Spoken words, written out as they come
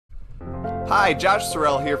Hi, Josh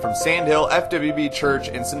Sorrell here from Sandhill FWB Church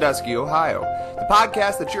in Sandusky, Ohio. The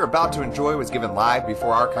podcast that you're about to enjoy was given live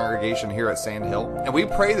before our congregation here at Sandhill, and we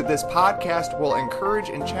pray that this podcast will encourage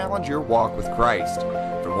and challenge your walk with Christ.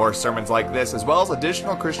 For more sermons like this, as well as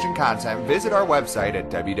additional Christian content, visit our website at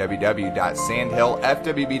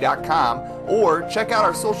www.sandhillfwb.com or check out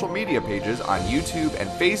our social media pages on YouTube and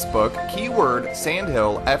Facebook, keyword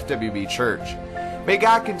Sandhill FWB Church. May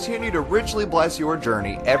God continue to richly bless your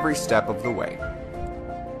journey every step of the way.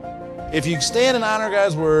 If you stand and honor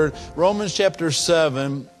God's word, Romans chapter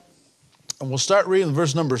 7, and we'll start reading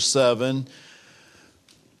verse number 7.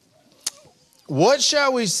 What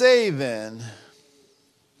shall we say then?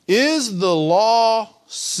 Is the law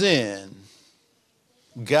sin?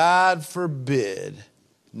 God forbid.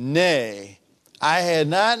 Nay, I had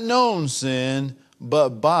not known sin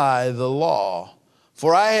but by the law.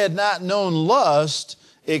 For I had not known lust,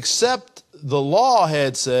 except the law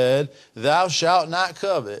had said, thou shalt not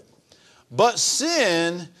covet. But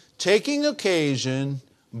sin, taking occasion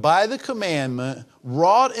by the commandment,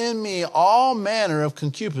 wrought in me all manner of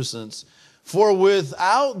concupiscence. For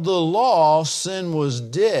without the law sin was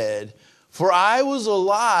dead. For I was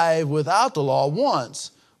alive without the law once.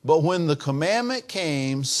 But when the commandment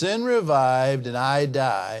came, sin revived, and I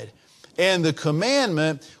died. And the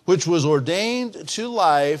commandment which was ordained to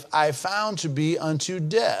life I found to be unto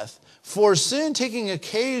death. For sin taking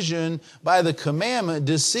occasion by the commandment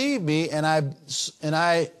deceived me, and by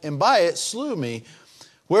it slew me.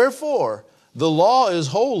 Wherefore the law is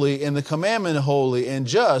holy, and the commandment holy, and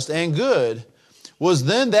just, and good. Was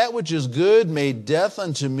then that which is good made death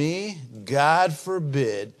unto me? God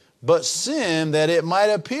forbid. But sin, that it might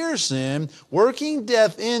appear sin, working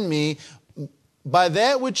death in me, by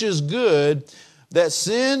that which is good, that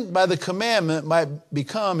sin by the commandment might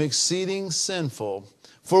become exceeding sinful.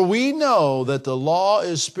 For we know that the law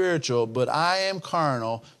is spiritual, but I am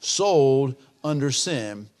carnal, sold under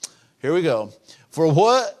sin. Here we go.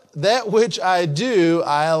 For that which I do,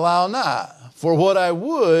 I allow not. For what I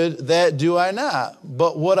would, that do I not.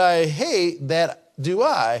 But what I hate, that do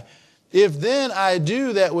I. If then I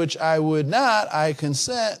do that which I would not, I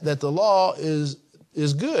consent that the law is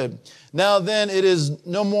good. Now then it is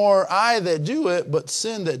no more I that do it, but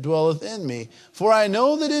sin that dwelleth in me. For I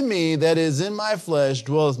know that in me, that is in my flesh,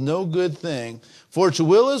 dwelleth no good thing. For to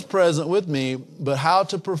will is present with me, but how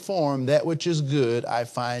to perform that which is good I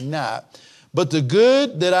find not. But the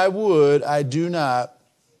good that I would, I do not.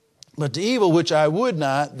 But the evil which I would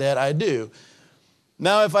not, that I do.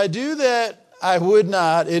 Now if I do that I would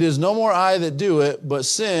not, it is no more I that do it, but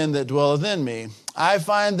sin that dwelleth in me. I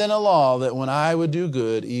find then a law that when I would do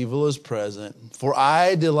good, evil is present. For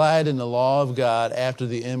I delight in the law of God after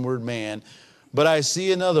the inward man. But I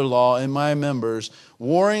see another law in my members,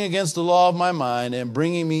 warring against the law of my mind, and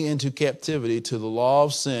bringing me into captivity to the law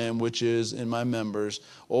of sin which is in my members.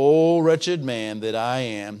 O wretched man that I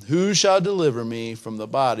am, who shall deliver me from the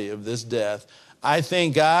body of this death? I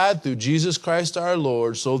thank God through Jesus Christ our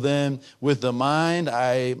Lord. So then with the mind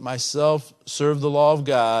I myself serve the law of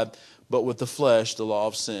God, but with the flesh, the law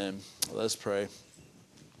of sin. Let's pray.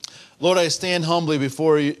 Lord, I stand humbly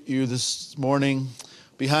before you this morning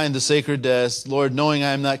behind the sacred desk. Lord, knowing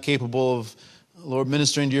I am not capable of, Lord,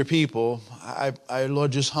 ministering to your people, I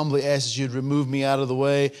Lord, just humbly ask that you'd remove me out of the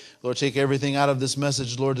way. Lord, take everything out of this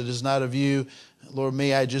message, Lord, that is not of you. Lord,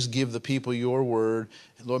 may I just give the people your word.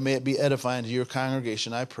 Lord, may it be edifying to your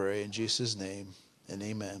congregation, I pray, in Jesus' name, and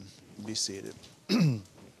amen. Be seated.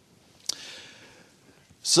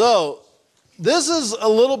 So, this is a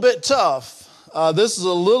little bit tough. This is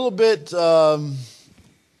a little bit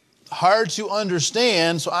hard to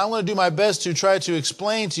understand, so I'm going to do my best to try to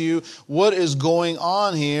explain to you what is going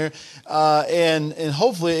on here, and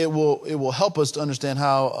hopefully it will help us to understand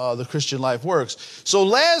how the Christian life works. So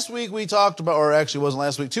last week we talked about, or actually it wasn't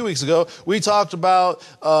last week, 2 weeks ago, we talked about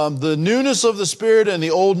the newness of the Spirit and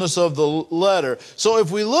the oldness of the letter. So if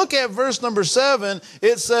we look at verse number 7,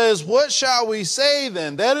 it says, what shall we say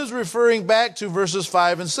then? That is referring back to verses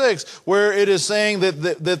 5 and 6, where it is saying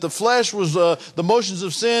that the flesh was the motions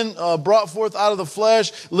of sin brought forth out of the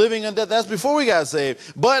flesh, living in death. That's before we got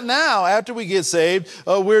saved. But now, after we get saved,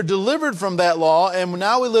 we're delivered from that law, and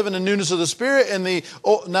now we live in the newness of the Spirit and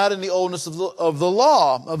not in the oldness of the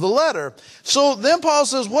law, of the letter. So then Paul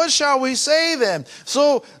says, what shall we say then?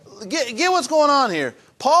 So get what's going on here.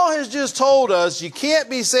 Paul has just told us you can't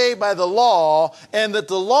be saved by the law, and that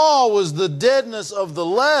the law was the deadness of the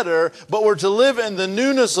letter, but we're to live in the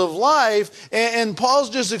newness of life. And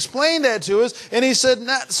Paul's just explained that to us. And he said,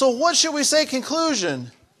 so what should we say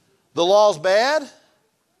conclusion? The law's bad?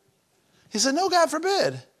 He said, no, God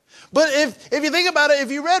forbid. But if you think about it,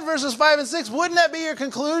 if you read verses 5 and 6, wouldn't that be your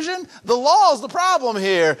conclusion? The law is the problem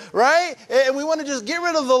here, right? And we want to just get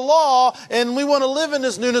rid of the law, and we want to live in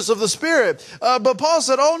this newness of the Spirit. But Paul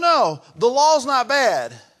said, oh no, the law's not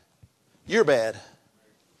bad. You're bad.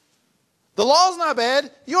 The law's not bad.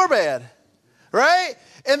 You're bad, right?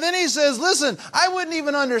 And then he says, listen, I wouldn't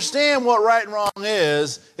even understand what right and wrong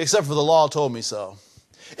is except for the law told me so.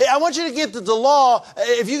 I want you to get that the law,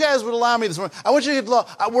 if you guys would allow me this morning, I want you to get the law.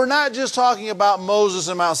 We're not just talking about Moses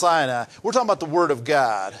and Mount Sinai. We're talking about the Word of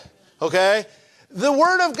God, okay? The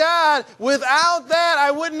Word of God, without that,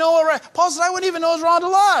 I wouldn't know what right. Paul said, I wouldn't even know it's wrong to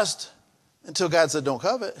lust until God said, don't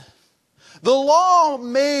covet. The law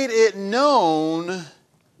made it known,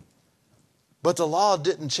 but the law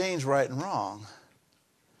didn't change right and wrong.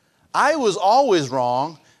 I was always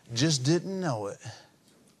wrong, just didn't know it.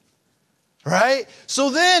 Right? So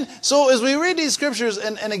as we read these scriptures,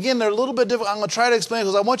 and again, they're a little bit difficult. I'm going to try to explain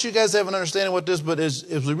because I want you guys to have an understanding what this, but as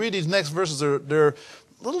we read these next verses, they're a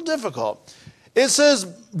little difficult. It says,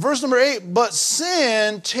 verse number 8, but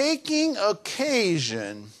sin taking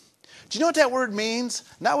occasion. Do you know what that word means?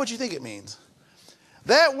 Not what you think it means.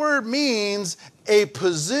 That word means a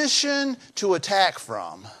position to attack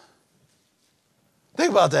from. Think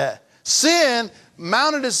about that. Sin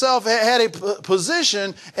mounted itself, had a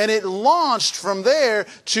position, and it launched from there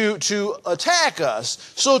to attack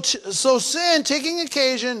us. So sin, taking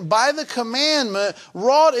occasion by the commandment,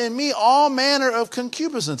 wrought in me all manner of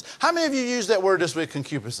concupiscence. How many of you used that word this week,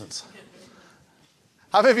 concupiscence?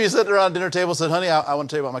 How many of you sat around the dinner table and said, honey, I want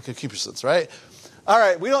to tell you about my concupiscence, right? All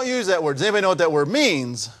right, we don't use that word. Does anybody know what that word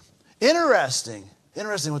means? Interesting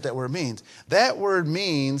what that word means. That word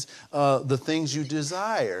means the things you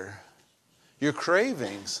desire. Your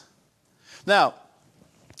cravings. Now,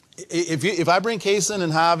 if I bring Kason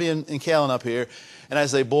and Javi and Callan up here, and I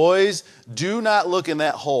say, boys, do not look in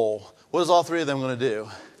that hole, what is all three of them going to do?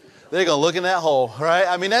 They're going to look in that hole, right?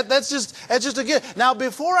 I mean, that's just a gift. Now,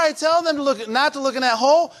 before I tell them not to look in that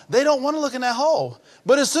hole, they don't want to look in that hole.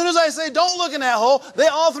 But as soon as I say, don't look in that hole, they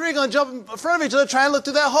all three are going to jump in front of each other, try and look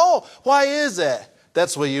through that hole. Why is that?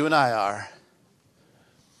 That's the way you and I are.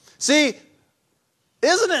 See,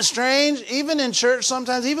 isn't it strange, even in church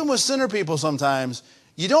sometimes, even with sinner people sometimes,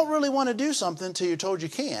 you don't really want to do something until you're told you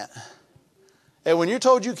can't. And when you're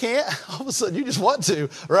told you can't, all of a sudden you just want to,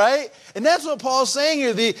 right? And that's what Paul's saying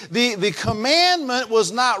here. The commandment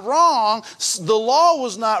was not wrong. The law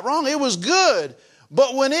was not wrong. It was good.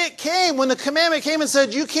 But when the commandment came and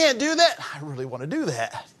said, you can't do that, I really want to do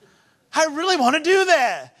that. I really want to do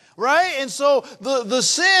that. Right? And so the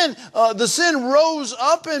sin rose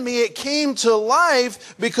up in me. It came to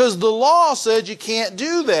life because the law said you can't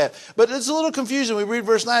do that. But it's a little confusing. We read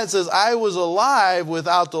verse 9. It says, I was alive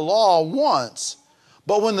without the law once.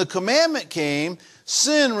 But when the commandment came,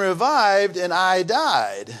 sin revived and I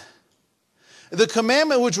died. The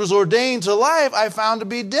commandment which was ordained to life, I found to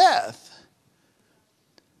be death.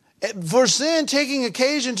 For sin, taking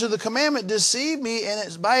occasion to the commandment, deceived me,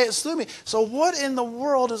 and by it slew me. So what in the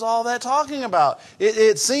world is all that talking about?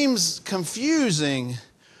 It seems confusing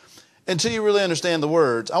until you really understand the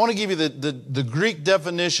words. I want to give you the Greek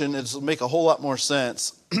definition. It'll make a whole lot more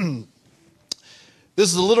sense.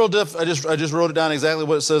 This is a little I just wrote it down exactly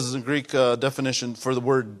what it says in Greek definition for the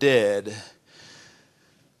word dead.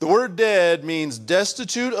 The word dead means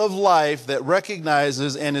destitute of life that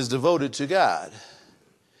recognizes and is devoted to God.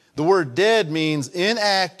 The word dead means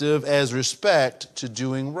inactive as respect to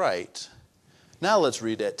doing right. Now let's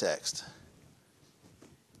read that text.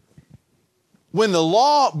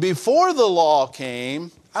 Before the law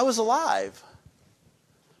came, I was alive.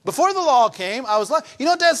 Before the law came, I was alive. You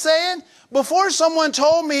know what that's saying? Before someone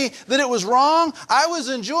told me that it was wrong, I was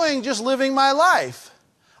enjoying just living my life.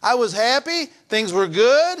 I was happy. Things were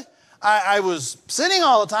good. I was sinning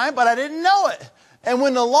all the time, but I didn't know it. And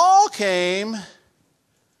when the law came,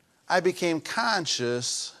 I became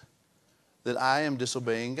conscious that I am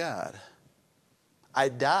disobeying God. I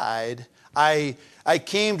died. I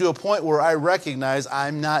came to a point where I recognize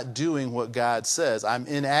I'm not doing what God says. I'm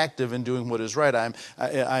inactive in doing what is right.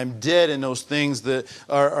 I'm dead in those things that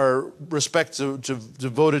are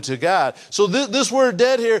devoted to God. So this word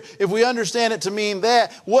dead here, if we understand it to mean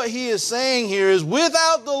that, what he is saying here is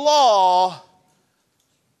without the law,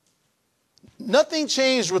 nothing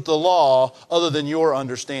changed with the law other than your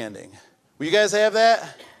understanding. Will you guys have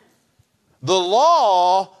that? The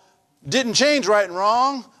law didn't change right and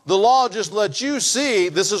wrong. The law just let you see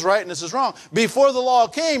this is right and this is wrong. Before the law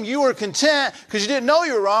came, you were content because you didn't know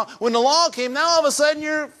you were wrong. When the law came, now all of a sudden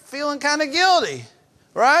you're feeling kind of guilty,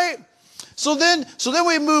 right? So then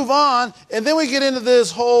we move on, and then we get into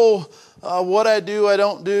this whole what I do, I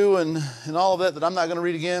don't do, and all of that I'm not going to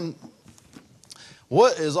read again.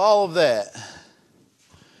 What is all of that?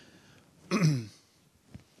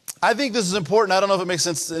 I think this is important. I don't know if it makes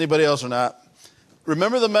sense to anybody else or not.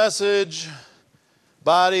 Remember the message,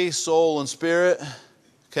 body, soul, and spirit.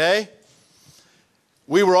 Okay?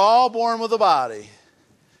 We were all born with a body.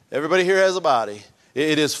 Everybody here has a body.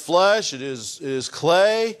 It is flesh. It is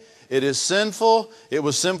clay. It is sinful. It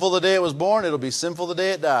was sinful the day it was born. It'll be sinful the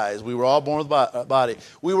day it dies. We were all born with a body.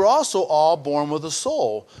 We were also all born with a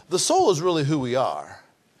soul. The soul is really who we are.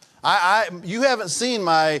 You haven't seen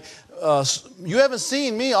you haven't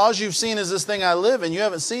seen me. All you've seen is this thing I live in. You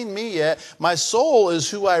haven't seen me yet. My soul is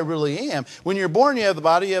who I really am. When you're born, you have the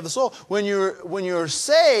body, you have the soul. When you're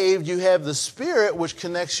saved, you have the Spirit, which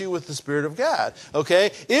connects you with the Spirit of God.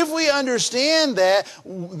 Okay? If we understand that,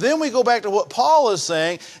 then we go back to what Paul is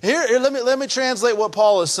saying. Here let me translate what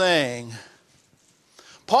Paul is saying.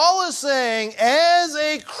 Paul is saying, as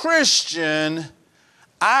a Christian,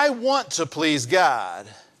 I want to please God.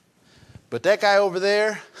 But that guy over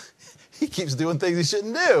there, he keeps doing things he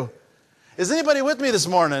shouldn't do. Is anybody with me this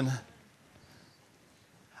morning?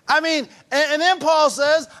 I mean, and then Paul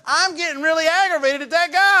says, I'm getting really aggravated at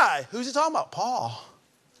that guy. Who's he talking about? Paul.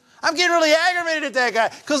 I'm getting really aggravated at that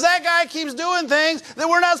guy because that guy keeps doing things that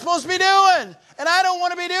we're not supposed to be doing. And I don't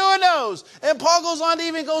want to be doing those. And Paul goes on to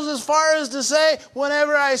even goes as far as to say,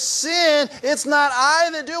 whenever I sin, it's not I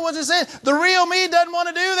that do what I sin. The real me doesn't want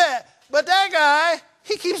to do that. But that guy,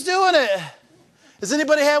 he keeps doing it. Does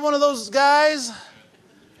anybody have one of those guys? Have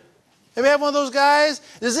you had one of those guys?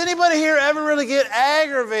 Does anybody here ever really get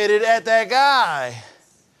aggravated at that guy?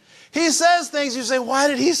 He says things, you say, why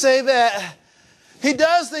did he say that? He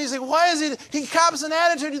does things, you think, why is he cops an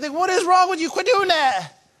attitude, you think, what is wrong with you? Quit doing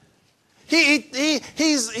that. He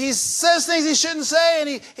says things he shouldn't say, and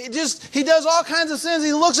he does all kinds of sins.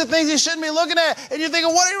 He looks at things he shouldn't be looking at, and you're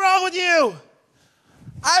thinking, what is wrong with you?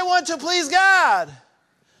 I want to please God.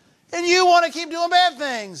 And you want to keep doing bad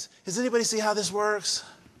things. Does anybody see how this works?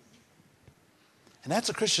 And that's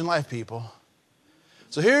a Christian life, people.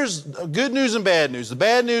 So here's good news and bad news. The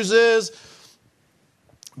bad news is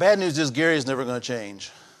Gary is never going to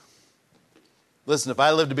change. Listen, if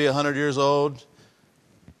I live to be 100 years old,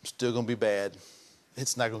 I'm still going to be bad.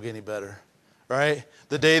 It's not going to get any better. Right?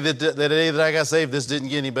 The day that I got saved, this didn't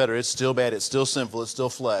get any better. It's still bad. It's still sinful. It's still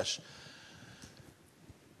flesh.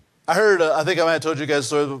 I heard, I think I might have told you guys a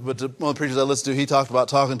story, but one of the preachers I listened to, he talked about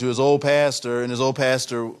talking to his old pastor, and his old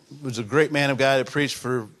pastor was a great man of God that preached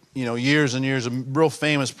for years and years, a real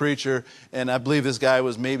famous preacher, and I believe this guy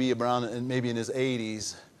was maybe in his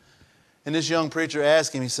 80s. And this young preacher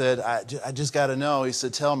asked him, he said, I just got to know, he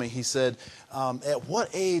said, tell me, he said, at what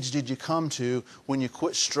age did you come to when you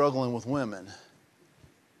quit struggling with women?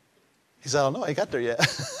 He said, I don't know, I ain't got there yet.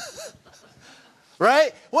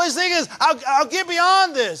 Right? Well, his thing is, I'll get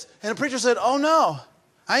beyond this. And the preacher said, oh no,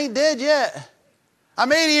 I ain't dead yet.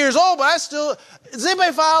 I'm 80 years old, but does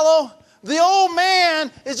anybody follow? The old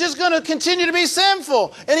man is just going to continue to be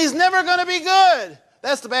sinful, and he's never going to be good.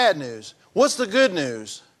 That's the bad news. What's the good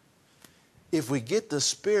news? If we get the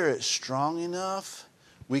Spirit strong enough,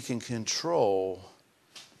 we can control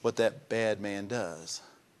what that bad man does.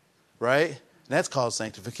 Right? And that's called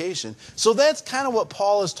sanctification. So that's kind of what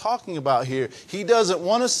Paul is talking about here. He doesn't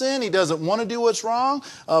want to sin. He doesn't want to do what's wrong,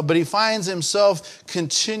 but he finds himself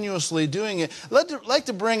continuously doing it. I'd like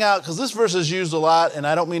to bring out, because this verse is used a lot, and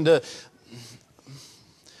I don't mean to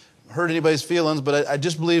hurt anybody's feelings, but I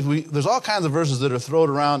just believe there's all kinds of verses that are thrown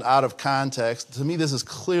around out of context. To me, this is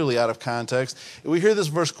clearly out of context. We hear this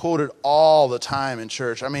verse quoted all the time in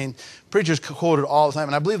church. I mean, preachers quote it all the time,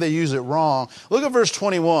 and I believe they use it wrong. Look at verse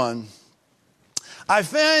 21. I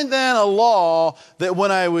find then a law that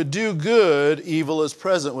when I would do good, evil is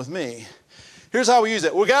present with me. Here's how we use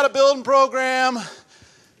it. We got a building program.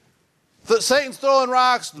 Satan's throwing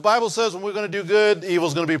rocks. The Bible says when we're going to do good,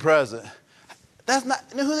 evil's going to be present. That's not,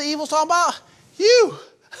 you know who the evil's talking about? You.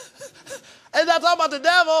 It's not talking about the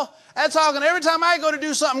devil. That's talking every time I go to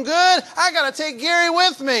do something good, I got to take Gary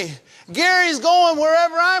with me. Gary's going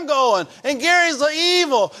wherever I'm going. And Gary's the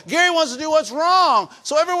evil. Gary wants to do what's wrong.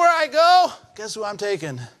 So everywhere I go, guess who I'm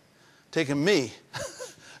taking? Taking me.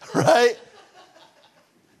 Right?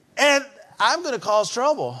 And I'm going to cause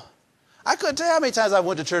trouble. I couldn't tell you how many times I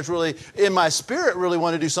went to church really, in my spirit, really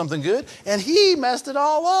wanted to do something good. And he messed it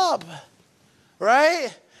all up. Right?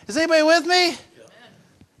 Is anybody with me?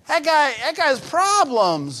 That guy's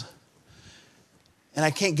problems. And I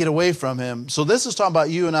can't get away from him. So this is talking about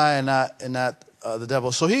you and I and not the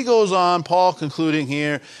devil. So he goes on, Paul concluding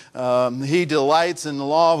here, he delights in the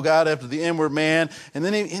law of God after the inward man. And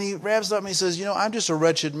then he wraps up and he says, you know, I'm just a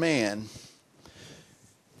wretched man.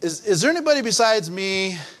 Is there anybody besides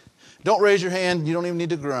me? Don't raise your hand. You don't even need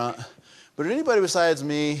to grunt. But anybody besides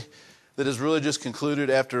me that has really just concluded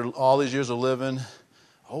after all these years of living,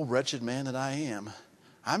 oh, wretched man that I am,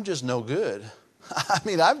 I'm just no good. I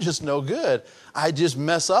mean, I'm just no good. I just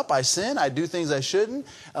mess up. I sin. I do things I shouldn't.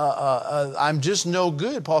 I'm just no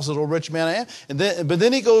good. Paul says, "Oh, rich man I am." But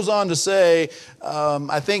then he goes on to say,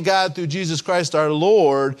 "I thank God through Jesus Christ our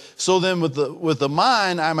Lord. So then, with the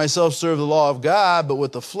mind, I myself serve the law of God, but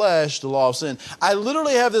with the flesh, the law of sin." I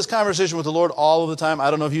literally have this conversation with the Lord all of the time. I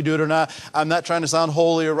don't know if you do it or not. I'm not trying to sound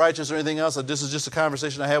holy or righteous or anything else. This is just a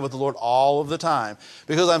conversation I have with the Lord all of the time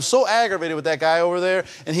because I'm so aggravated with that guy over there,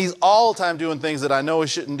 and he's all the time doing things that I know he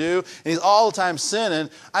shouldn't do, and he's all the time sinning.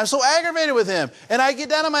 I'm so aggravated with him. And I get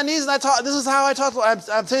down on my knees and I talk. This is how I talk. I'm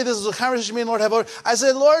telling you, this is a conversation me and the Lord have. Lord, I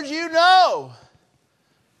said, Lord, you know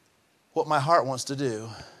what my heart wants to do.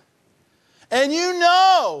 And you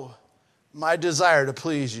know my desire to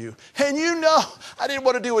please you. And you know I didn't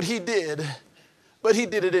want to do what he did, but he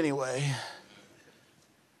did it anyway.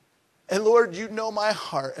 And Lord, you know my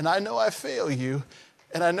heart, and I know I fail you,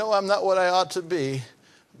 and I know I'm not what I ought to be.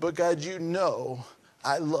 But God, you know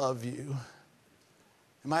I love you.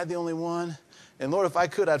 Am I the only one? And Lord, if I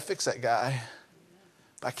could, I'd fix that guy.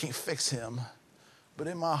 But I can't fix him. But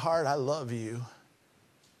in my heart, I love you.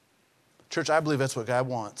 Church, I believe that's what God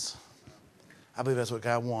wants. I believe that's what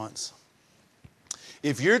God wants.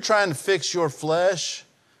 If you're trying to fix your flesh,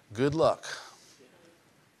 good luck.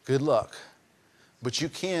 Good luck. But you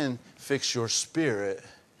can fix your spirit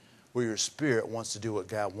where your spirit wants to do what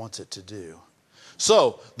God wants it to do.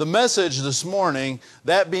 So, the message this morning,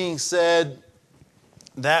 that being said,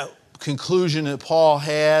 that conclusion that Paul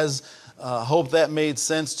has, hope that made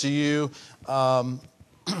sense to you. The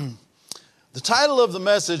title of the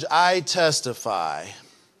message, I Testify.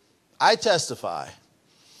 I Testify.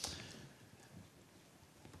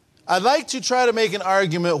 I'd like to try to make an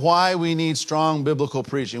argument why we need strong biblical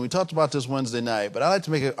preaching. We talked about this Wednesday night, but I'd like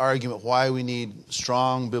to make an argument why we need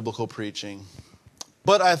strong biblical preaching.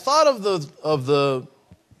 But I thought of the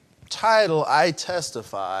title, I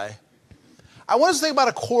Testify. I want us to think about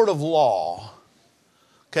a court of law.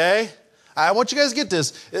 Okay? I want you guys to get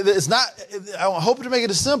this. It's not, I hope to make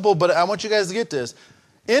it simple, but I want you guys to get this.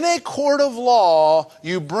 In a court of law,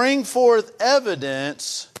 you bring forth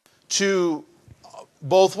evidence to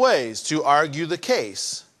both ways, to argue the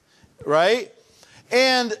case. Right?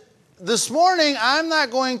 And this morning, I'm not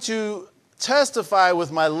going to testify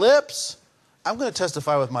with my lips. I'm going to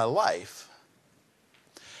testify with my life.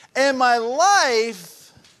 And my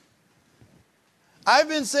life, I've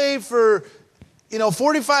been saved for,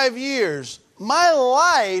 45 years. My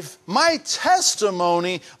life, my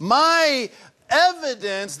testimony, my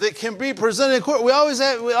evidence that can be presented in court. We always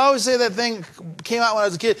say that thing came out when I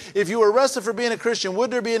was a kid. If you were arrested for being a Christian,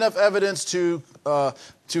 would there be enough evidence to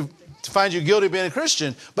find you guilty of being a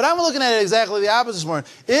Christian? But I'm looking at it exactly the opposite this morning.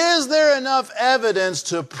 Is there enough evidence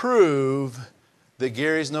to prove that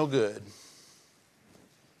Gary's no good?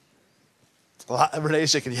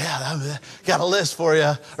 Renee's shaking. Yeah, I got a list for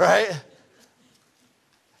you, right?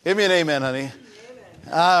 Give me an amen, honey.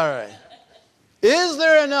 Amen. All right. Is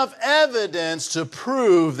there enough evidence to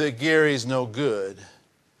prove that Gary's no good?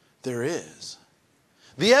 There is.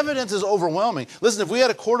 The evidence is overwhelming. Listen, if we had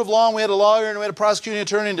a court of law and we had a lawyer and we had a prosecuting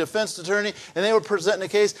attorney and defense attorney and they were presenting a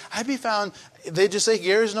case, I'd be found, they'd just say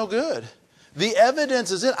Gary's no good. The evidence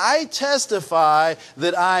is in. I testify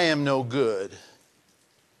that I am no good.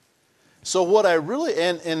 So what I really,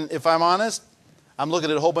 and if I'm honest, I'm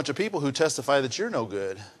looking at a whole bunch of people who testify that you're no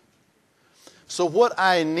good. So what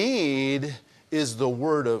I need is the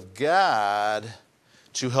Word of God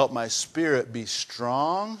to help my spirit be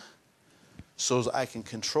strong so as I can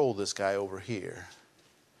control this guy over here.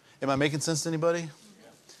 Am I making sense to anybody?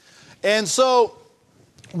 And so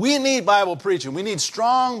we need Bible preaching. We need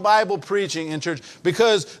strong Bible preaching in church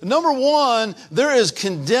because, number one, there is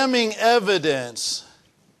condemning evidence.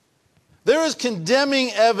 There is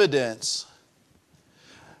condemning evidence.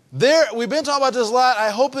 We've been talking about this a lot. I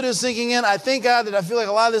hope it is sinking in. I thank God that I feel like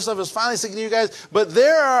a lot of this stuff is finally sinking to you guys. But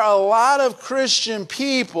there are a lot of Christian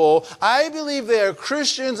people. I believe they are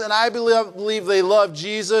Christians and I believe they love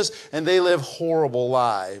Jesus and they live horrible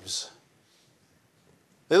lives.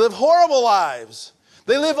 They live horrible lives.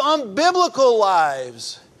 They live unbiblical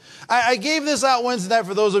lives. I gave this out Wednesday night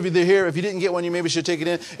for those of you that are here. If you didn't get one, you maybe should take it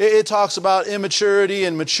in. It talks about immaturity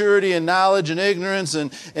and maturity and knowledge and ignorance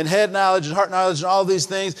and head knowledge and heart knowledge and all these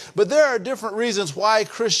things. But there are different reasons why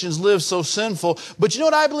Christians live so sinful. But you know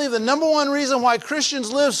what I believe? The number one reason why Christians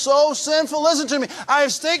live so sinful, listen to me. I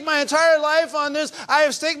have staked my entire life on this. I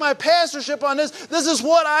have staked my pastorship on this. This is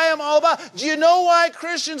what I am all about. Do you know why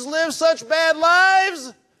Christians live such bad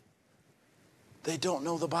lives? They don't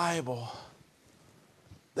know the Bible.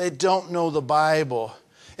 They don't know the Bible.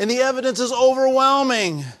 And the evidence is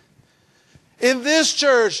overwhelming. In this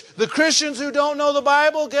church, the Christians who don't know the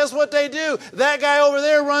Bible, guess what they do? That guy over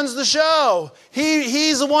there runs the show.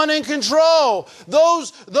 He's the one in control.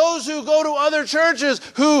 Those who go to other churches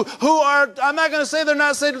who are, I'm not going to say they're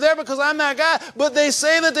not saved there because I'm that guy, but they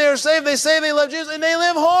say that they are saved, they say they love Jesus, and they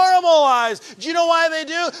live horrible lives. Do you know why they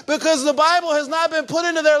do? Because the Bible has not been put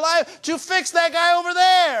into their life to fix that guy over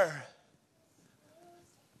there.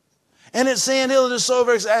 And at Sand Hill, it is so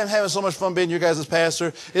very exciting. I'm having so much fun being your guys'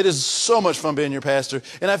 pastor. It is so much fun being your pastor.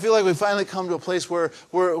 And I feel like we've finally come to a place where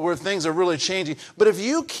things are really changing. But if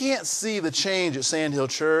you can't see the change at Sand Hill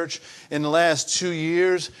Church in the last 2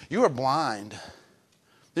 years, you are blind.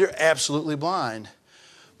 You're absolutely blind.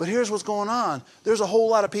 But here's what's going on. There's a whole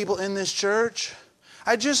lot of people in this church.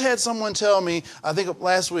 I just had someone tell me, I think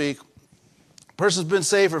last week, a person's been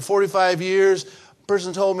saved for 45 years.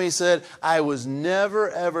 Person told me, he said, I was never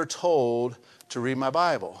ever told to read my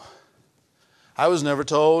Bible. I was never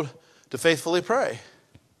told to faithfully pray.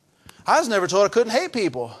 I was never told I couldn't hate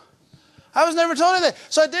people. I was never told that.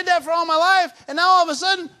 So I did that for all my life, and now all of a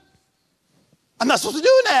sudden, I'm not supposed to be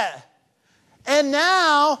doing that. And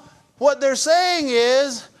now what they're saying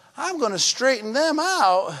is, I'm going to straighten them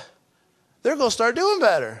out. They're going to start doing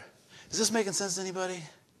better. Is this making sense to anybody?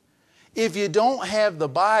 If you don't have the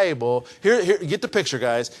Bible, here, get the picture,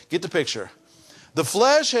 guys. Get the picture. The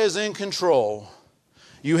flesh is in control.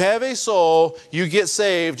 You have a soul, you get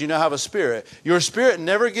saved, you now have a spirit. Your spirit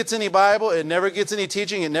never gets any Bible, it never gets any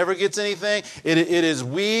teaching, it never gets anything. It is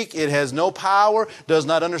weak, it has no power, does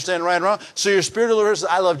not understand right and wrong. So your spirit says,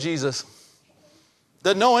 I love Jesus.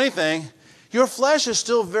 Doesn't know anything. Your flesh is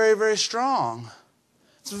still very, very strong.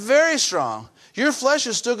 It's very strong. Your flesh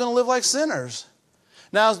is still going to live like sinners.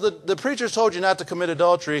 Now, the preachers told you not to commit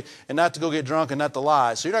adultery and not to go get drunk and not to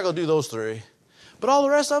lie. So you're not going to do those three. But all the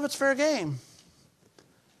rest of it's fair game.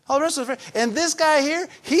 All the rest of it's fair. And this guy here,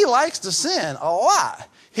 he likes to sin a lot.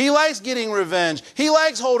 He likes getting revenge. He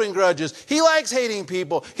likes holding grudges. He likes hating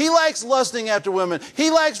people. He likes lusting after women. He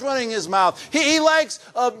likes running his mouth. He likes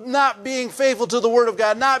not being faithful to the Word of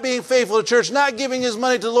God, not being faithful to church, not giving his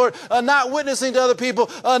money to the Lord, not witnessing to other people,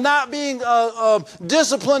 not being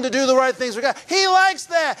disciplined to do the right things for God. He likes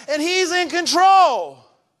that, and he's in control.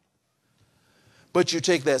 But you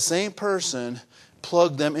take that same person,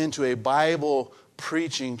 plug them into a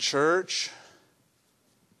Bible-preaching church,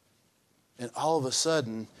 and all of a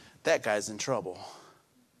sudden, that guy's in trouble.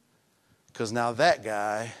 Because now that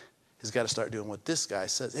guy has got to start doing what this guy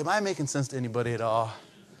says. Am I making sense to anybody at all?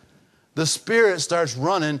 The spirit starts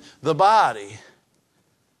running the body.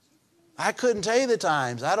 I couldn't tell you the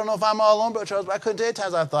times. I don't know if I'm all alone, but I couldn't tell you the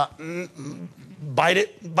times I thought, bite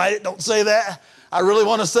it, don't say that. I really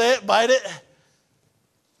want to say it, bite it.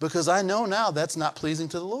 Because I know now that's not pleasing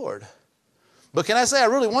to the Lord. But can I say I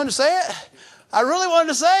really wanted to say it? I really wanted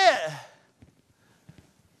to say it.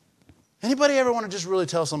 Anybody ever want to just really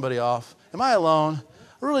tell somebody off? Am I alone?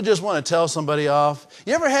 I really just want to tell somebody off.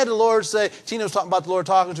 You ever had the Lord say, Tina was talking about the Lord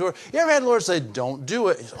talking to her. You ever had the Lord say, don't do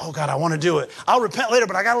it? Said, oh God, I want to do it. I'll repent later,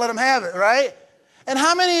 but I got to let him have it, right? And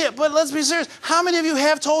how many, but let's be serious, how many of you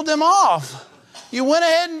have told them off? You went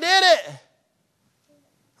ahead and did it.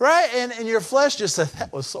 Right? And your flesh just said,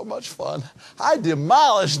 that was so much fun. I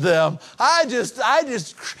demolished them.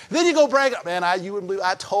 Then you go brag up, man, you wouldn't believe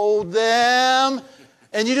I told them.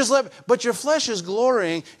 And you just but your flesh is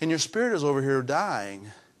glorying and your spirit is over here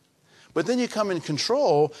dying. But then you come in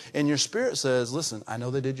control and your spirit says, listen, I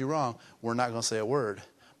know they did you wrong. We're not going to say a word.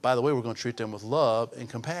 By the way, we're going to treat them with love and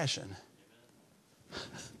compassion.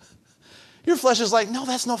 Your flesh is like, no,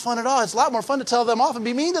 that's no fun at all. It's a lot more fun to tell them off and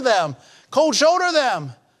be mean to them. Cold shoulder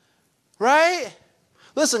them. Right?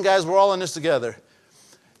 Listen, guys, we're all in this together.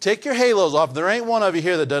 Take your halos off. There ain't one of you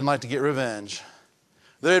here that doesn't like to get revenge.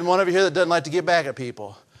 There isn't one of you here that doesn't like to get back at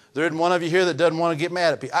people. There isn't one of you here that doesn't want to get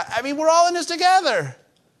mad at people. I mean, we're all in this together.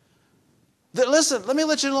 Listen, let me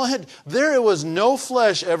let you know a little hint. There was no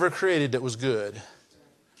flesh ever created that was good.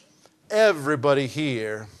 Everybody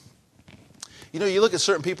here. You know, you look at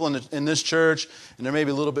certain people in this church, and they're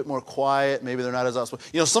maybe a little bit more quiet. Maybe they're not as outspoken.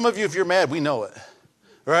 You know, some of you, if you're mad, we know it.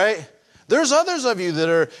 Right? There's others of you that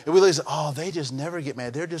are, and we say, oh, they just never get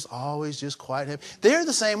mad. They're just always just quiet. Happy. They're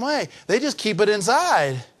the same way. They just keep it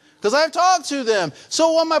inside. Because I've talked to them.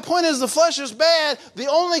 So what my point is, the flesh is bad. The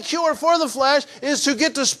only cure for the flesh is to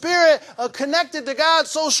get the spirit connected to God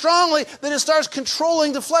so strongly that it starts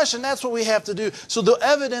controlling the flesh. And that's what we have to do. So the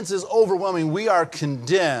evidence is overwhelming. We are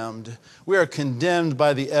condemned. We are condemned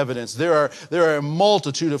by the evidence. There are a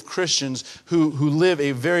multitude of Christians who live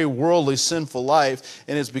a very worldly, sinful life.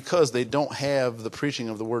 And it's because they don't have the preaching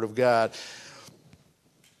of the Word of God.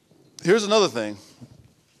 Here's another thing.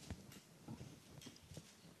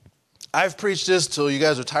 I've preached this till you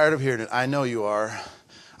guys are tired of hearing it. I know you are.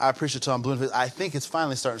 I preached it till I'm blue in the face. I think it's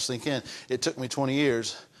finally starting to sink in. It took me 20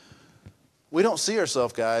 years. We don't see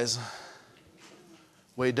ourselves, guys.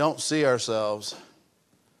 We don't see ourselves.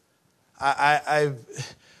 I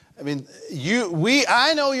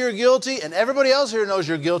know you're guilty, and everybody else here knows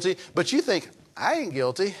you're guilty, but you think, I ain't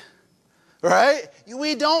guilty. Right?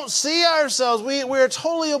 We don't see ourselves. We're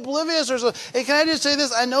totally oblivious. And can I just say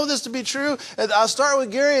this? I know this to be true. I'll start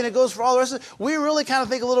with Gary, and it goes for all the rest of it. We really kind of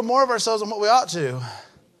think a little more of ourselves than what we ought to.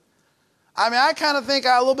 I mean, I kind of think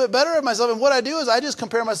a little bit better of myself. And what I do is I just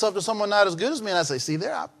compare myself to someone not as good as me, and I say, see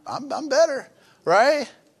there, I'm better.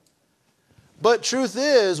 Right? But truth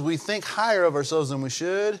is, we think higher of ourselves than we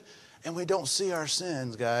should, and we don't see our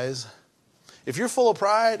sins, guys. If you're full of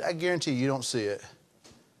pride, I guarantee you don't see it.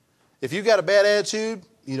 If you've got a bad attitude,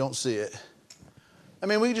 you don't see it. I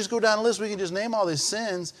mean, we can just go down the list. We can just name all these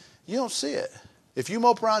sins. You don't see it. If you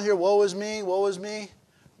mope around here, woe is me,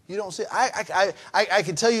 you don't see it. I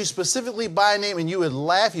can tell you specifically by name, and you would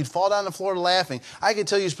laugh. You'd fall down the floor laughing. I can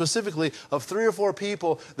tell you specifically of 3 or 4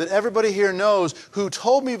 people that everybody here knows who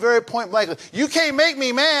told me very point blankly, you can't make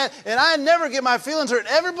me mad, and I never get my feelings hurt.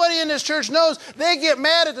 Everybody in this church knows they get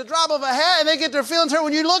mad at the drop of a hat, and they get their feelings hurt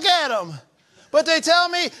when you look at them. But they tell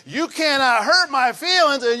me, you cannot hurt my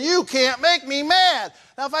feelings and you can't make me mad.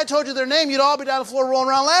 Now, if I told you their name, you'd all be down the floor rolling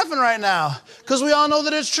around laughing right now because we all know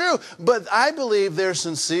that it's true. But I believe they're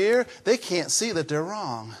sincere. They can't see that they're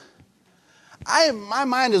wrong. My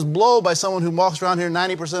mind is blown by someone who walks around here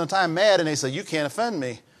 90% of the time mad and they say, you can't offend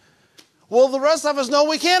me. Well, the rest of us know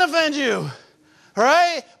we can't offend you,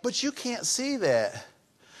 right? But you can't see that.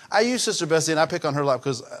 I use Sister Bessie, and I pick on her a lot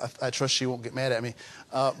because I trust she won't get mad at me.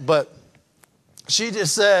 But she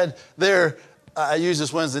just said there, I used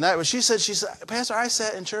this Wednesday night, but she said, Pastor, I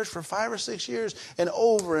sat in church for 5 or 6 years, and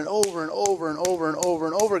over and over and over and over and over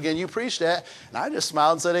and over again, you preached that. And I just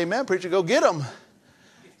smiled and said, amen, preacher, go get him.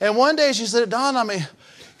 And one day she said, it dawned on me,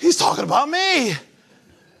 he's talking about me.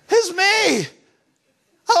 It's me.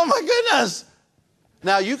 Oh, my goodness.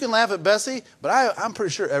 Now, you can laugh at Bessie, but I'm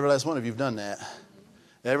pretty sure every last one of you have done that.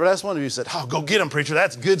 Every last one of you said, oh, go get him, preacher.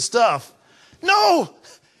 That's good stuff. No,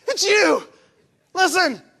 it's you.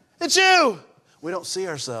 Listen, it's you. We don't see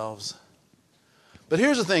ourselves. But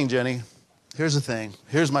here's the thing, Jenny. Here's the thing.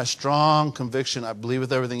 Here's my strong conviction. I believe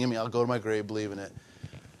with everything in me. I'll go to my grave believing it.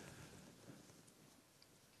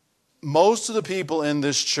 Most of the people in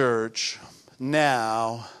this church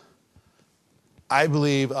now, I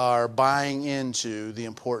believe, are buying into the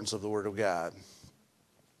importance of the Word of God.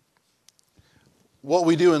 What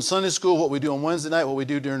we do in Sunday school, what we do on Wednesday night, what we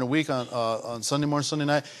do during the week on Sunday morning, Sunday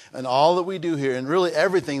night, and all that we do here, and really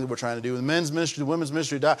everything that we're trying to do, the men's ministry, the women's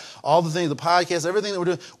ministry, all the things, the podcast, everything that we're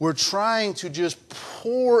doing, we're trying to just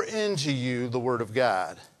pour into you the Word of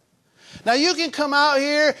God. Now, you can come out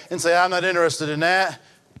here and say, I'm not interested in that.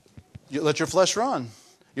 You let your flesh run.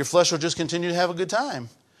 Your flesh will just continue to have a good time.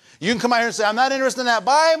 You can come out here and say, I'm not interested in that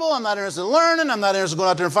Bible. I'm not interested in learning. I'm not interested in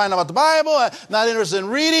going out there and finding out about the Bible. I'm not interested in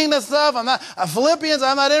reading that stuff. I'm not Philippians.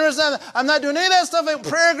 I'm not interested. I'm not doing any of that stuff in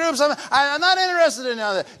prayer groups. I'm not interested in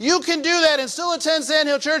all that. You can do that and still attend Sand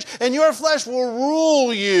Hill Church, and your flesh will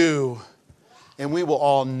rule you. And we will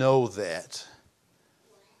all know that.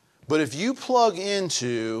 But if you plug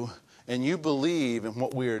into and you believe in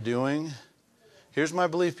what we are doing, here's my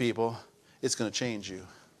belief, people, it's going to change you.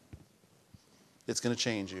 It's going to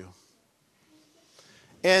change you.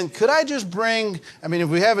 And could I just bring, if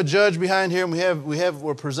we have a judge behind here and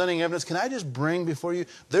we're presenting evidence, can I just bring before you,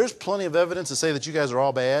 there's plenty of evidence to say that you guys are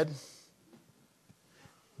all bad.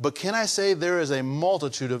 But can I say there is a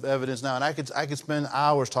multitude of evidence now, and I could spend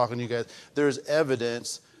hours talking to you guys. There is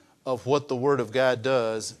evidence of what the Word of God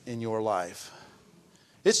does in your life.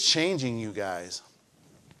 It's changing you guys.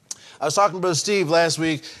 I was talking to Brother Steve last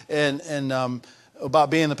week and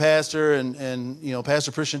about being the pastor and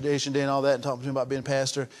pastor appreciation day and all that, and talking to him about being a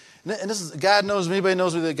pastor. And this is, God knows me, anybody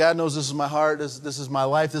knows me, that God knows this is my heart, this is my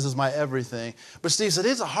life, this is my everything. But Steve said,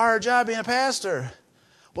 it's a hard job being a pastor.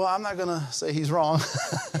 Well, I'm not going to say he's wrong.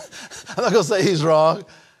 I'm not going to say he's wrong.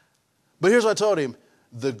 But here's what I told him.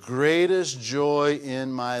 The greatest joy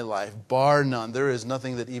in my life, bar none, there is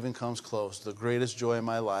nothing that even comes close. The greatest joy in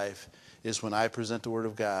my life is when I present the Word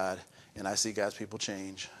of God and I see God's people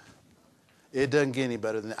change. It doesn't get any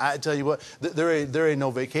better than that. I tell you what, there ain't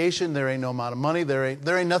no vacation, there ain't no amount of money, there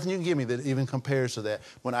ain't nothing you can give me that even compares to that.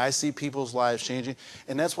 When I see people's lives changing,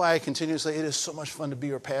 and that's why I continue to say it is so much fun to be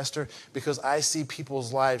your pastor, because I see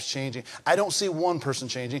people's lives changing. I don't see one person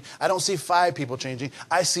changing. I don't see 5 people changing.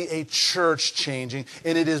 I see a church changing,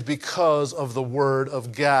 and it is because of the Word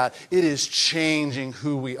of God. It is changing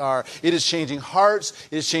who we are. It is changing hearts.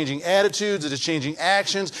 It is changing attitudes. It is changing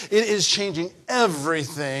actions. It is changing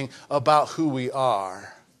everything about who we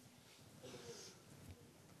are.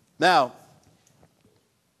 Now,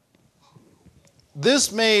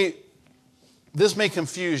 this may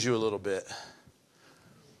confuse you a little bit,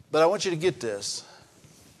 but I want you to get this.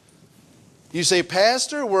 You say,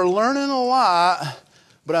 Pastor, we're learning a lot,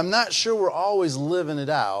 but I'm not sure we're always living it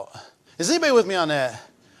out. Is anybody with me on that?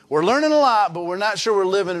 We're learning a lot, but we're not sure we're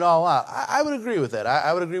living it all out. I would agree with that.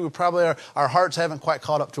 I would agree with probably our hearts haven't quite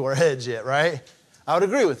caught up to our heads yet, right? I would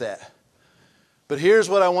agree with that. But here's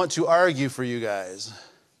what I want to argue for you guys.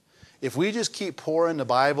 If we just keep pouring the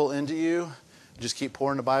Bible into you,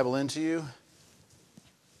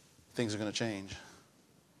 things are going to change.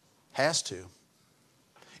 Has to.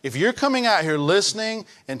 If you're coming out here listening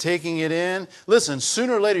and taking it in, listen,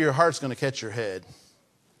 sooner or later your heart's going to catch your head.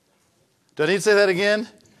 Do I need to say that again?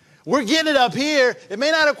 We're getting it up here. It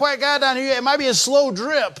may not have quite got down here. It might be a slow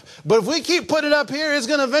drip. But if we keep putting it up here, it's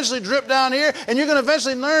going to eventually drip down here. And you're going to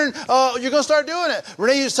eventually learn. You're going to start doing it.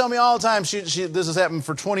 Renee used to tell me all the time. This has happened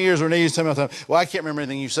for 20 years. Renee used to tell me all the time, well, I can't remember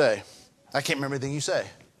anything you say. I can't remember anything you say.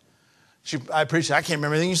 I preached, I can't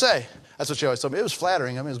remember anything you say. That's what she always told me. It was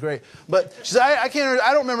flattering. I mean, it was great. But she said, I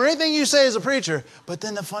don't remember anything you say as a preacher. But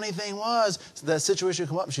then the funny thing was, that situation would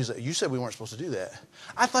come up, and she said, you said we weren't supposed to do that.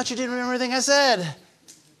 I thought you didn't remember anything I said.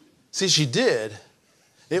 See, she did.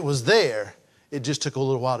 It was there. It just took a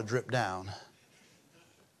little while to drip down.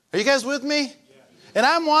 Are you guys with me? And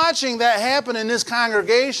I'm watching that happen in this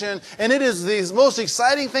congregation, and it is the most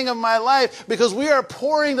exciting thing of my life because we are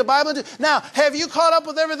pouring the Bible into. Now, have you caught up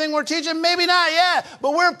with everything we're teaching? Maybe not yet,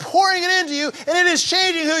 but we're pouring it into you, and it is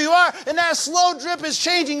changing who you are. And that slow drip is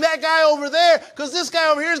changing that guy over there because this guy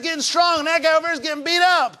over here is getting strong, and that guy over here is getting beat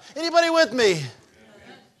up. Anybody with me?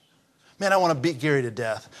 Man, I want to beat Gary to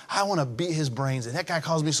death. I want to beat his brains in. That guy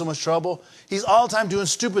causes me so much trouble. He's all the time doing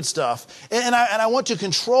stupid stuff. And I want to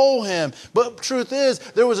control him. But truth is,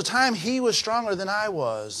 there was a time he was stronger than I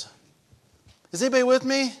was. Is anybody with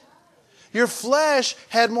me? Your flesh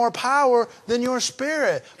had more power than your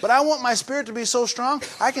spirit. But I want my spirit to be so strong,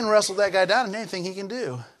 I can wrestle that guy down in anything he can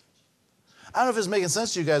do. I don't know if it's making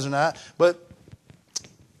sense to you guys or not, but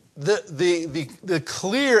the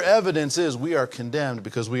clear evidence is we are condemned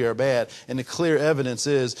because we are bad. And the clear evidence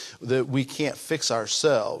is that we can't fix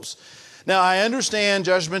ourselves. Now, I understand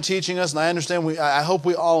Josh has been teaching us, and I understand, I hope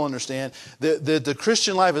we all understand that the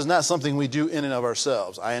Christian life is not something we do in and of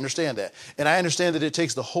ourselves. I understand that. And I understand that it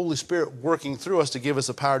takes the Holy Spirit working through us to give us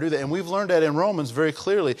the power to do that. And we've learned that in Romans very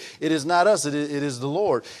clearly. It is not us, it is the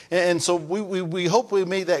Lord. And so we hope we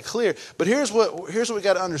made that clear. But here's what we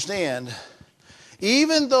got to understand.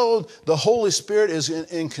 Even though the Holy Spirit is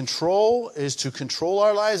in control, is to control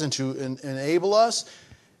our lives and to enable us,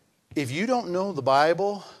 if you don't know the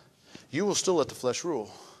Bible, you will still let the flesh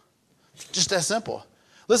rule. Just that simple.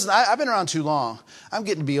 Listen, I've been around too long. I'm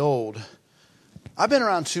getting to be old. I've been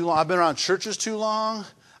around too long. I've been around churches too long.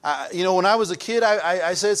 When I was a kid,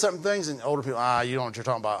 I said certain things, and older people, you don't know what you're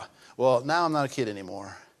talking about. Well, now I'm not a kid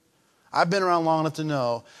anymore. I've been around long enough to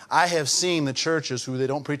know I have seen the churches who they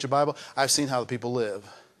don't preach the Bible. I've seen how the people live.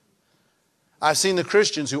 I've seen the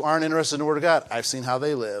Christians who aren't interested in the Word of God. I've seen how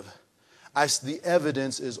they live. The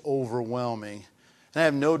evidence is overwhelming. And I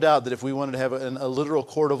have no doubt that if we wanted to have a literal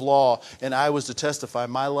court of law and I was to testify,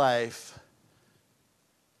 my life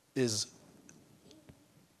is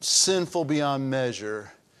sinful beyond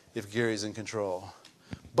measure if Gary's in control.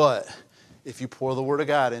 But if you pour the Word of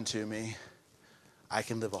God into me, I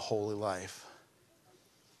can live a holy life.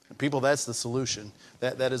 And people, that's the solution.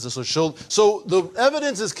 That is the solution. So the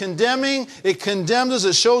evidence is condemning. It condemns us.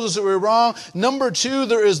 It shows us that we're wrong. Number 2,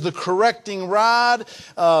 there is the correcting rod.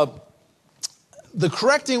 The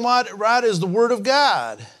correcting rod is the Word of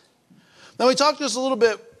God. Now, we talked just a little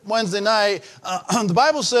bit Wednesday night. The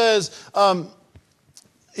Bible says, I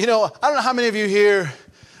don't know how many of you here,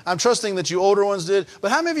 I'm trusting that you older ones did,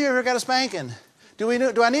 but how many of you ever got a spanking? Do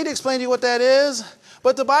I need to explain to you what that is?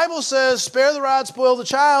 But the Bible says, spare the rod, spoil the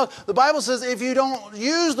child. The Bible says if you don't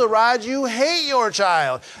use the rod, you hate your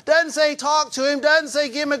child. Doesn't say talk to him. Doesn't say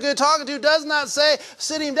give him a good talking to. Does not say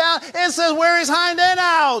sit him down. It says wear his hind end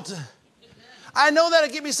out. I know that'll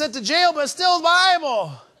get me sent to jail, but it's still the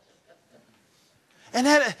Bible. And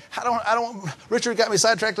that, Richard got me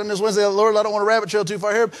sidetracked on this Wednesday. Lord, I don't want to rabbit trail too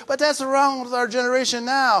far here. But that's what's wrong with our generation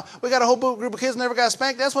now. We got a whole group of kids never got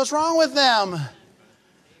spanked. That's what's wrong with them.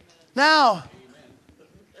 Now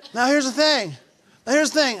here's the thing.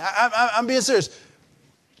 I'm being serious.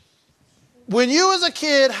 When you was a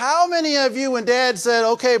kid, how many of you, when Dad said,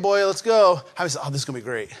 okay, boy, let's go, how many said, oh, this is going to be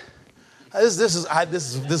great. This is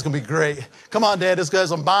going to be great. Come on, Dad, this guy's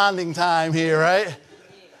some bonding time here, right?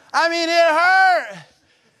 I mean, it hurt.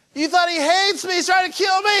 You thought he hates me. He's trying to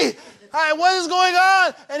kill me. All right, what is going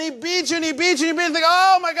on? And he beats you and he beats you and you think,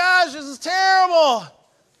 oh my gosh, this is terrible.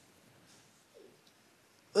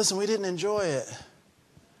 Listen, we didn't enjoy it.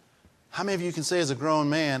 How many of you can say as a grown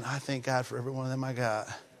man, I thank God for every one of them I got?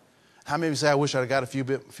 How many of you say, I wish I'd have got a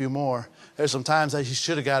few more? There's some times I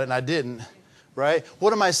should have got it and I didn't, right?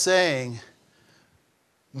 What am I saying?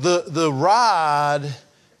 The rod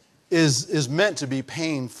is meant to be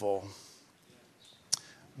painful,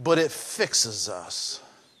 but it fixes us.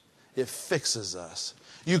 It fixes us.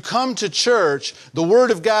 You come to church, the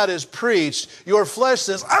Word of God is preached, your flesh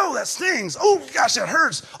says, oh, that stings. Oh, gosh, that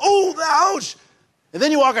hurts. Oh, ouch. And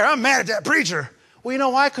then you walk around, I'm mad at that preacher. Well, you know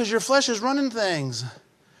why? Because your flesh is running things.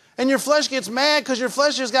 And your flesh gets mad because your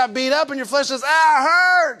flesh just got beat up and your flesh says,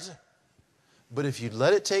 hurt. But if you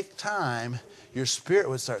let it take time, your spirit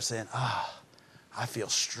would start saying, I feel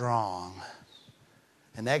strong.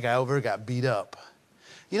 And that guy over there got beat up.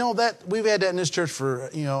 You know, that we've had that in this church for,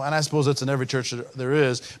 and I suppose that's in every church there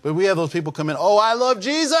is, but we have those people come in, oh, I love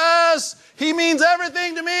Jesus. He means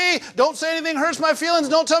everything to me. Don't say anything hurts my feelings.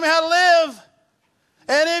 Don't tell me how to live.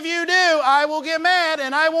 And if you do, I will get mad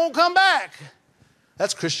and I won't come back.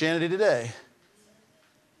 That's Christianity today.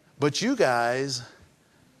 But you guys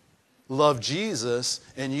love Jesus,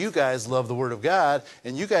 and you guys love the Word of God,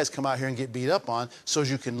 and you guys come out here and get beat up on so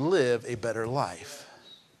you can live a better life.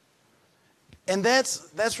 And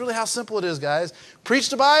that's really how simple it is, guys. Preach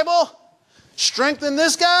the Bible, strengthen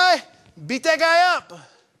this guy, beat that guy up.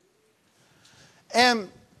 And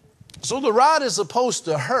so the rod is supposed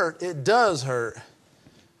to hurt. It does hurt.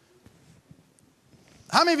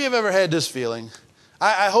 How many of you have ever had this feeling?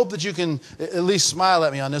 I hope that you can at least smile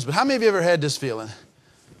at me on this, but how many of you have ever had this feeling?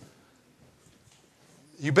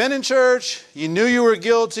 You've been in church, you knew you were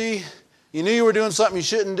guilty, you knew you were doing something you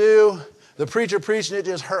shouldn't do. The preacher preached and it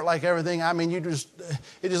just hurt like everything. I mean, it's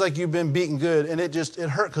just like you've been beaten good, and it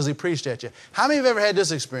hurt because he preached at you. How many of you have ever had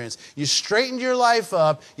this experience? You straightened your life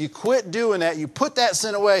up, you quit doing that, you put that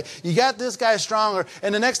sin away, you got this guy stronger,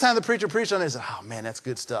 and the next time the preacher preached on it, he said, oh man, that's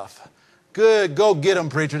good stuff. Good, go get him,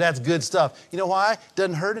 preacher, that's good stuff. You know why? It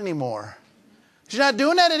doesn't hurt anymore. You're not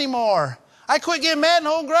doing that anymore. I quit getting mad and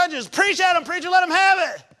hold grudges. Preach at him, preacher, let him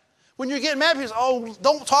have it. When you're getting mad, people say, oh,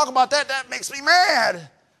 don't talk about that, that makes me mad.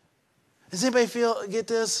 Does anybody get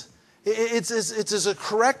this? It's the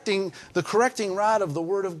correcting rod of the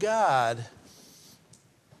Word of God.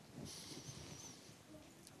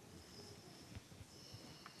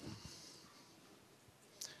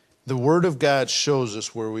 The Word of God shows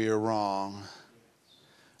us where we are wrong.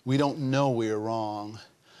 We don't know we are wrong.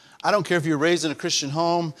 I don't care if you're raised in a Christian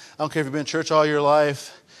home. I don't care if you've been in church all your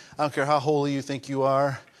life. I don't care how holy you think you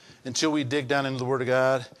are. Until we dig down into the Word of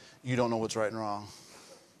God, you don't know what's right and wrong.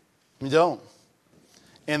 You don't.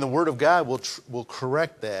 And the Word of God will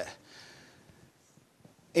correct that.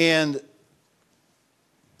 And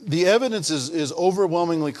the evidence is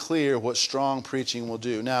overwhelmingly clear what strong preaching will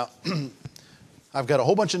do. Now, I've got a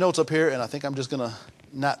whole bunch of notes up here, and I think I'm just going to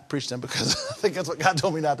not preach them because I think that's what God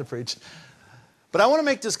told me not to preach. But I want to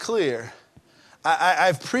make this clear.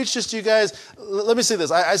 I've preached this to you guys. Let me say this.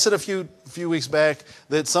 I said a few weeks back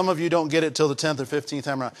that some of you don't get it till the 10th or 15th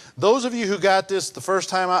time around. Those of you who got this the first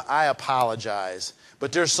time out, I apologize.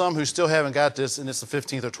 But there's some who still haven't got this, and it's the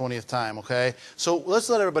 15th or 20th time, okay? So let's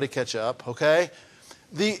let everybody catch up, okay?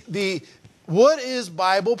 What is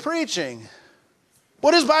Bible preaching?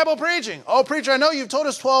 What is Bible preaching? Oh, preacher, I know you've told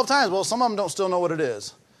us 12 times. Well, some of them don't still know what it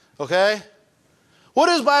is, okay? What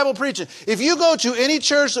is Bible preaching? If you go to any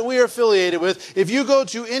church that we are affiliated with, if you go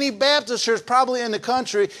to any Baptist church probably in the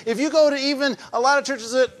country, if you go to even a lot of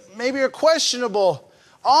churches that maybe are questionable,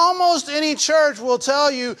 almost any church will tell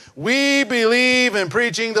you, we believe in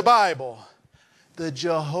preaching the Bible. The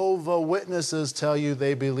Jehovah Witnesses tell you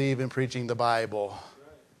they believe in preaching the Bible.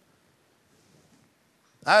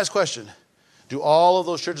 I ask a question. Do all of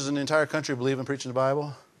those churches in the entire country believe in preaching the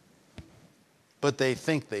Bible? but they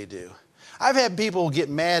think they do. I've had people get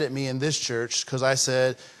mad at me in this church because I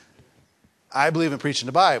said, I believe in preaching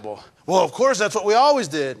the Bible. Well, of course, that's what we always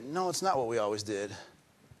did. No, it's not what we always did.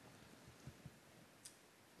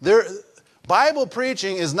 Bible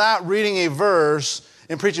preaching is not reading a verse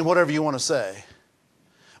and preaching whatever you want to say.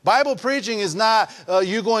 Bible preaching is not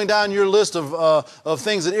you going down your list of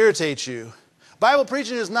things that irritate you. Bible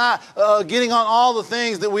preaching is not getting on all the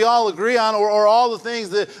things that we all agree on or all the things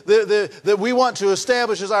that we want to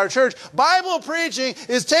establish as our church. Bible preaching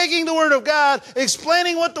is taking the Word of God,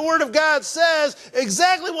 explaining what the Word of God says,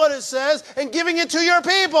 exactly what it says, and giving it to your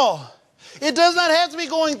people. It does not have to be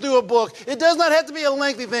going through a book. It does not have to be a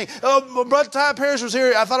lengthy thing. Brother Todd Parrish was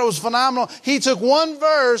here. I thought it was phenomenal. He took one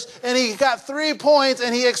verse and he got 3 points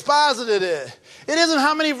and he exposited it. It isn't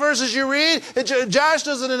how many verses you read. Josh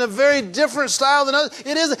does it in a very different style than others.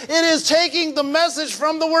 It is taking the message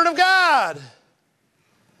from the Word of God.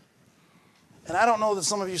 And I don't know that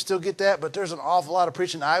some of you still get that, but there's an awful lot of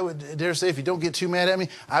preaching. I would dare say, if you don't get too mad at me,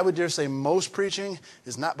 I would dare say most preaching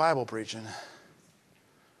is not Bible preaching.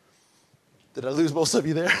 Did I lose most of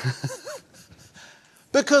you there?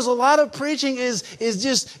 Because a lot of preaching is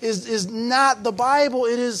not the Bible.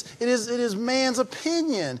 It is man's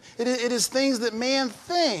opinion. It is things that man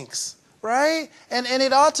thinks, right? And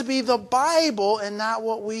it ought to be the Bible and not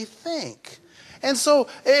what we think. And so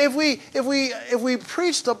if we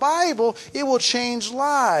preach the Bible, it will change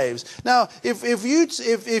lives. Now,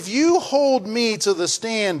 if you hold me to the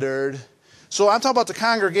standard, so I'm talking about the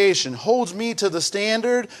congregation holds me to the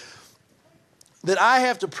standard that I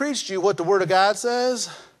have to preach to you what the Word of God says,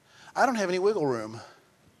 I don't have any wiggle room.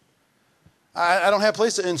 I don't have a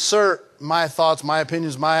place to insert my thoughts, my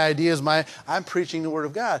opinions, my ideas. I'm preaching the Word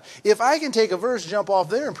of God. If I can take a verse, jump off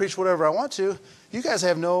there, and preach whatever I want to, you guys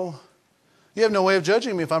have no way of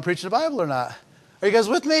judging me if I'm preaching the Bible or not. Are you guys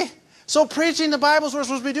with me? So preaching the Bible is what we're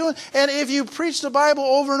supposed to be doing. And if you preach the Bible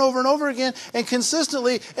over and over and over again and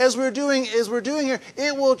consistently, as we're doing here,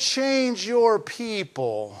 it will change your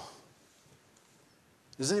people.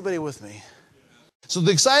 Is anybody with me? So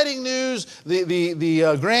the exciting news,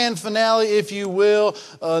 the grand finale, if you will,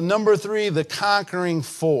 number 3, the conquering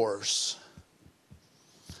force.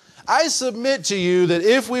 I submit to you that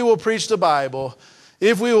if we will preach the Bible,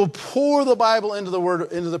 if we will pour the Bible into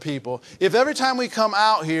the people, if every time we come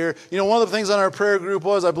out here, one of the things on our prayer group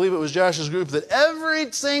was, I believe it was Josh's group, that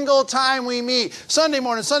every single time we meet, Sunday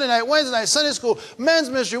morning, Sunday night, Wednesday night, Sunday school, men's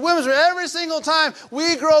ministry, women's ministry, every single time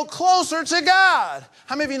we grow closer to God.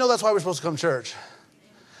 How many of you know that's why we're supposed to come to church?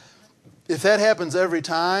 If that happens every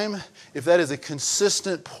time, if that is a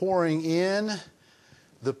consistent pouring in,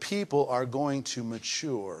 the people are going to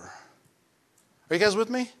mature. Are you guys with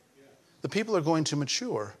me? The people are going to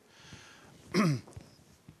mature. I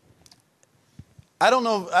don't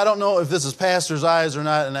know if this is pastor's eyes or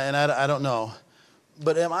not, and I don't know.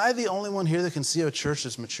 But am I the only one here that can see a church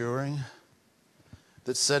that's maturing?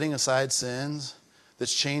 That's setting aside sins?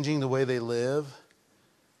 That's changing the way they live?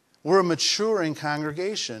 We're a maturing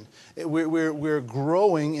congregation. We're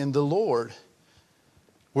growing in the Lord.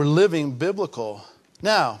 We're living biblical.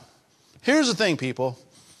 Now, here's the thing, people.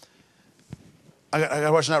 I got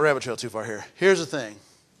to watch not rabbit trail too far here. Here's the thing.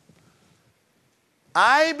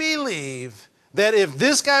 I believe that if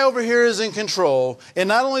this guy over here is in control, and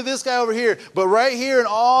not only this guy over here, but right here and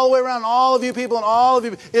all the way around, all of you people and all of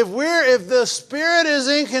you, if the Spirit is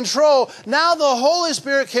in control, now the Holy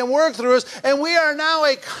Spirit can work through us, and we are now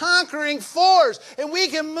a conquering force, and we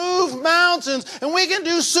can move mountains, and we can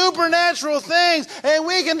do supernatural things, and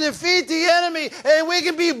we can defeat the enemy, and we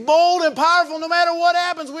can be bold and powerful no matter what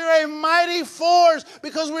happens. We are a mighty force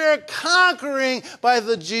because we are conquering by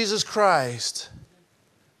the Jesus Christ.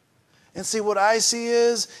 And see, what I see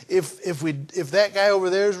is, if that guy over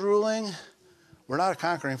there is ruling, we're not a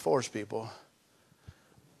conquering force, people.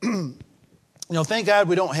 Thank God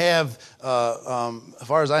we don't have, as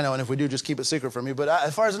far as I know, and if we do, just keep it secret from me. But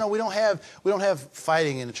as far as I know, we don't have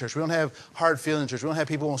fighting in the church. We don't have hard feeling in church. We don't have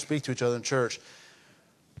people who won't speak to each other in church.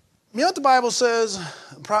 You know what the Bible says?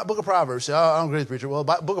 Book of Proverbs. I don't agree with the preacher. Well,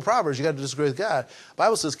 Book of Proverbs, you got to disagree with God. The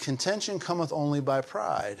Bible says, contention cometh only by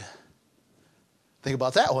pride. Think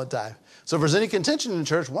about that one time. So if there's any contention in the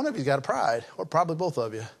church, one of you's got a pride, or probably both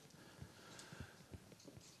of you.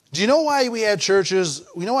 Do you know why we have churches?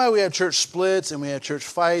 We know why we have church splits, and we have church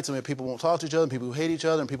fights, and we have people who won't talk to each other, and people who hate each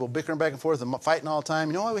other, and people bickering back and forth and fighting all the time.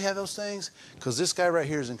 You know why we have those things? Because this guy right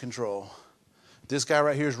here is in control. This guy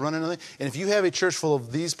right here is running the thing. And if you have a church full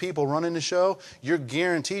of these people running the show, you're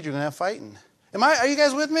guaranteed you're going to have fighting. Are you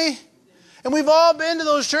guys with me? And we've all been to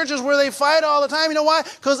those churches where they fight all the time. You know why?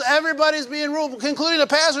 Because everybody's being ruled, including the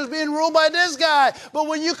pastor's being ruled by this guy. But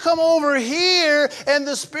when you come over here and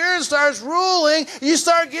the Spirit starts ruling, you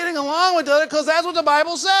start getting along with the other because that's what the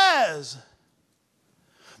Bible says.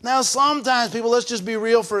 Now, sometimes, people, let's just be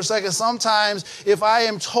real for a second. Sometimes, if I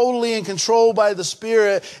am totally in control by the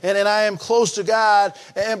Spirit and I am close to God,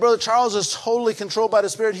 and Brother Charles is totally controlled by the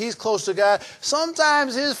Spirit, he's close to God,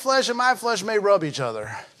 sometimes his flesh and my flesh may rub each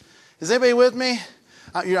other. Is anybody with me?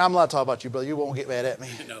 I'm allowed to talk about you, brother. You won't get mad at me.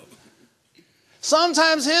 No.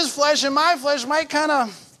 Sometimes his flesh and my flesh might kind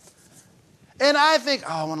of, and I think,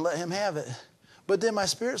 oh, I want to let him have it. But then my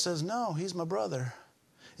spirit says, no, he's my brother.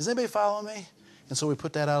 Is anybody following me? And so we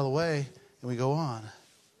put that out of the way and we go on.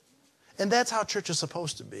 And that's how church is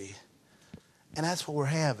supposed to be. And that's what we're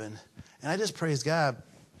having. And I just praise God.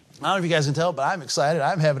 I don't know if you guys can tell, but I'm excited.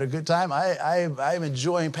 I'm having a good time. I'm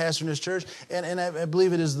enjoying pastoring this church. And I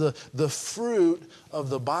believe it is the fruit of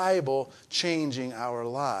the Bible changing our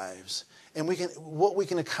lives. And what we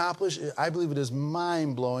can accomplish, I believe it is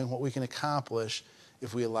mind-blowing what we can accomplish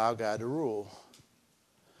if we allow God to rule.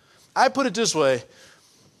 I put it this way.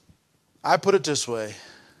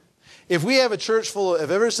 If we have a church full of,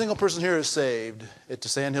 if every single person here is saved at the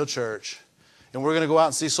Sand Hill Church, and we're going to go out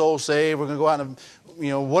and see souls saved, we're going to go out and,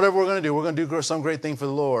 whatever we're going to do some great thing for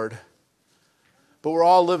the Lord. But we're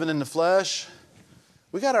all living in the flesh.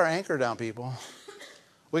 We got our anchor down, people.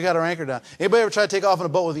 We got our anchor down. Anybody ever try to take off on a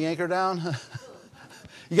boat with the anchor down?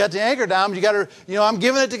 You got the anchor down, but you got to, I'm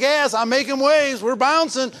giving it to gas. I'm making waves. We're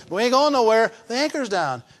bouncing. We ain't going nowhere. The anchor's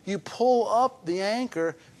down. You pull up the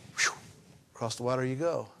anchor, whew, across the water you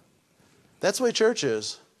go. That's the way church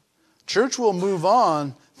is. Church will move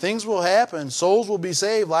on. Things will happen. Souls will be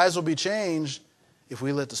saved. Lives will be changed if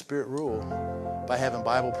we let the Spirit rule by having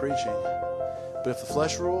Bible preaching. But if the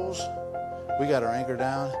flesh rules, we got our anchor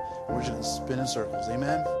down and we're just going to spin in circles.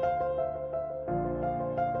 Amen?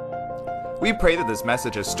 We pray that this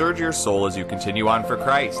message has stirred your soul as you continue on for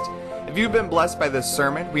Christ. If you've been blessed by this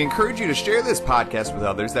sermon, we encourage you to share this podcast with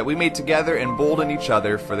others that we may together embolden each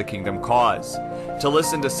other for the kingdom cause. To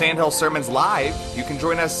listen to Sandhill Sermons live, you can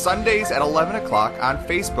join us Sundays at 11 o'clock on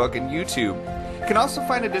Facebook and YouTube. You can also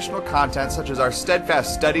find additional content such as our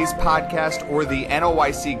Steadfast Studies podcast or the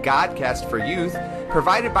NOYC Godcast for Youth,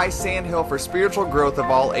 provided by Sandhill for spiritual growth of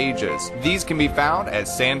all ages. These can be found at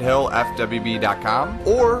sandhillfwb.com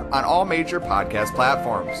or on all major podcast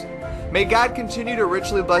platforms. May God continue to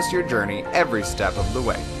richly bless your journey every step of the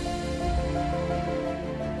way.